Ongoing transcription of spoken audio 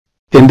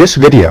In this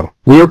video,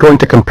 we are going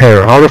to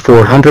compare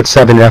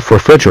R407F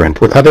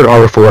refrigerant with other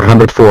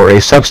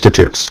R404A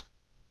substitutes.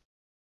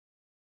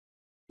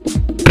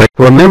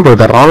 Remember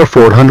that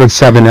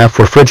R407F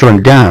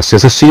refrigerant gas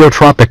is a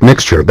ceotropic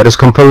mixture that is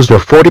composed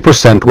of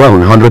 40%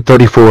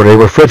 R404A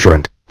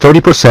refrigerant,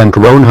 30%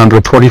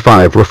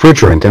 R425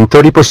 refrigerant and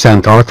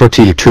 30%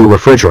 R402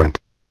 refrigerant.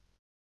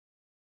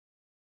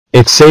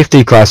 Its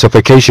safety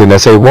classification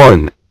is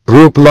A1,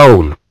 group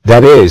lone,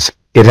 that is,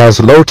 it has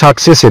low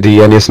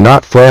toxicity and is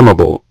not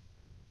flammable.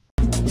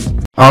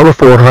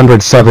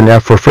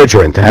 R407F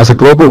refrigerant has a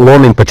global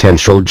warming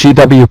potential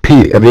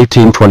GWP of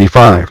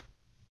 1825.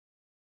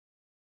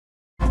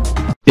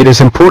 It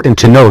is important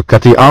to note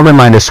that the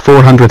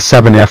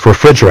R407F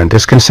refrigerant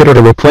is considered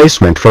a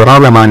replacement for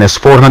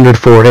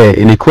R404A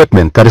in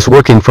equipment that is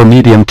working for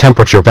medium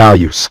temperature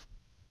values.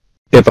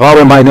 If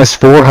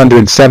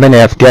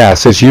R407F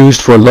gas is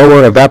used for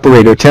lower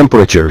evaporator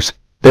temperatures,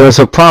 there is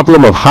a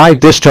problem of high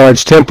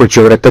discharge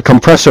temperature at the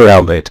compressor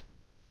outlet.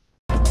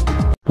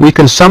 We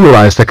can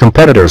summarize the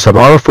competitors of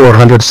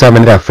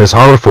R407F as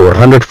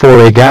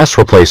R404A gas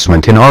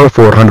replacement in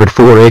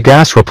R404A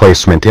gas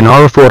replacement in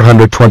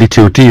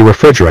R422D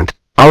refrigerant,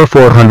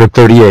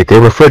 R438A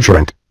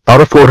refrigerant,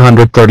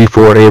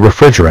 R434A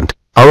refrigerant,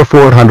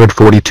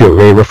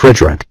 R442A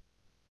refrigerant.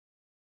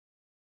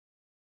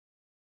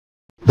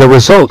 The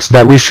results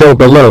that we show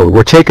below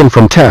were taken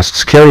from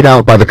tests carried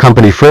out by the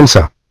company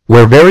Frinsa,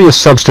 where various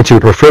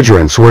substitute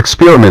refrigerants were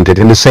experimented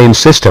in the same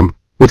system,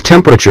 with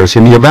temperatures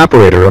in the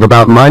evaporator of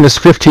about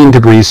 -15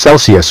 degrees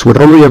Celsius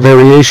with only a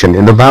variation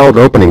in the valve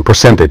opening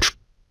percentage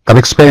of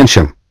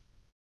expansion.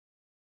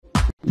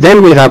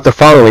 Then we have the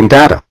following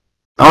data.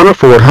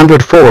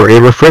 R404A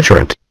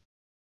refrigerant.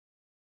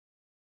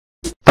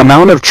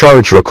 Amount of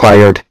charge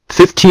required,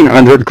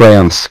 1500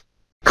 grams.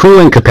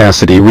 Cooling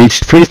capacity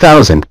reached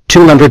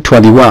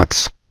 3220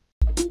 watts.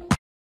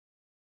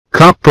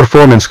 COP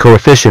performance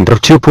coefficient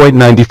of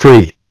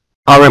 2.93.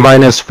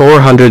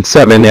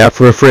 R407F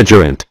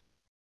refrigerant.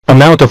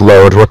 Amount of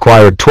load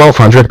required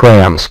 1200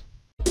 grams.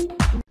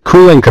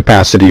 Cooling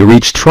capacity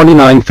reached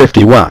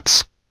 2950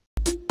 watts.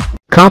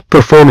 COP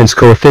performance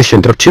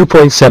coefficient of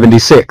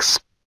 2.76.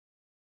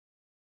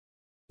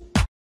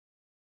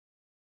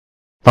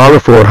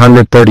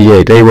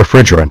 R438A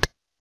refrigerant.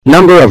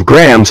 Number of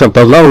grams of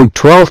the load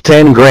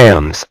 1210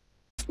 grams.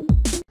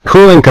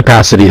 Cooling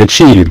capacity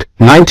achieved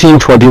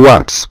 1920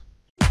 watts.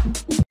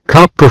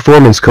 COP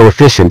performance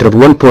coefficient of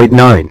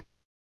 1.9.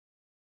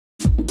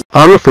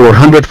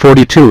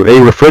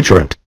 R442A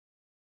refrigerant.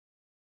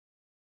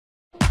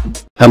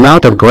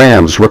 Amount of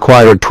grams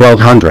required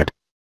 1200.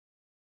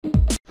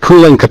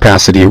 Cooling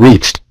capacity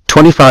reached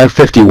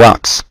 2550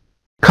 watts.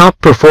 COP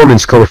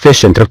performance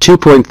coefficient of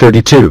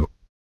 2.32.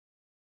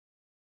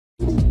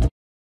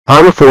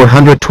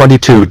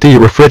 R422D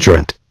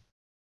refrigerant.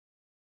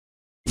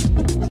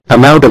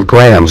 Amount of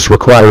grams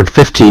required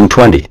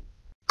 1520.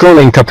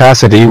 Cooling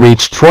capacity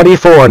reached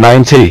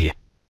 2490.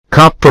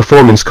 COP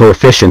performance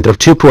coefficient of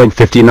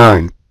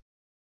 2.59.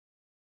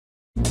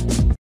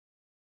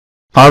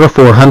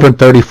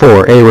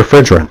 R434A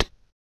refrigerant.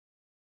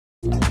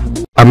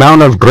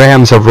 Amount of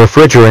grams of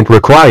refrigerant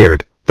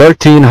required,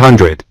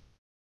 1300.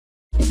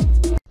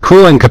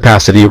 Cooling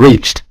capacity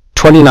reached,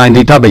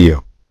 2090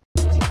 W.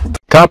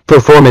 COP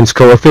performance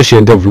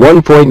coefficient of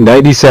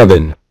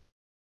 1.97.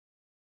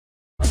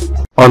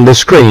 On the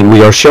screen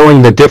we are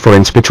showing the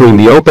difference between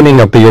the opening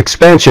of the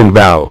expansion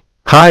valve,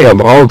 high of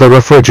all the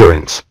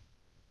refrigerants.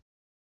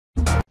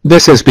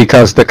 This is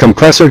because the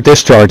compressor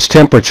discharge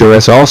temperature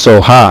is also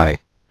high.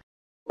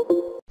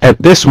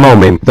 At this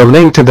moment the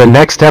link to the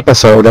next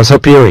episode is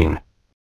appearing.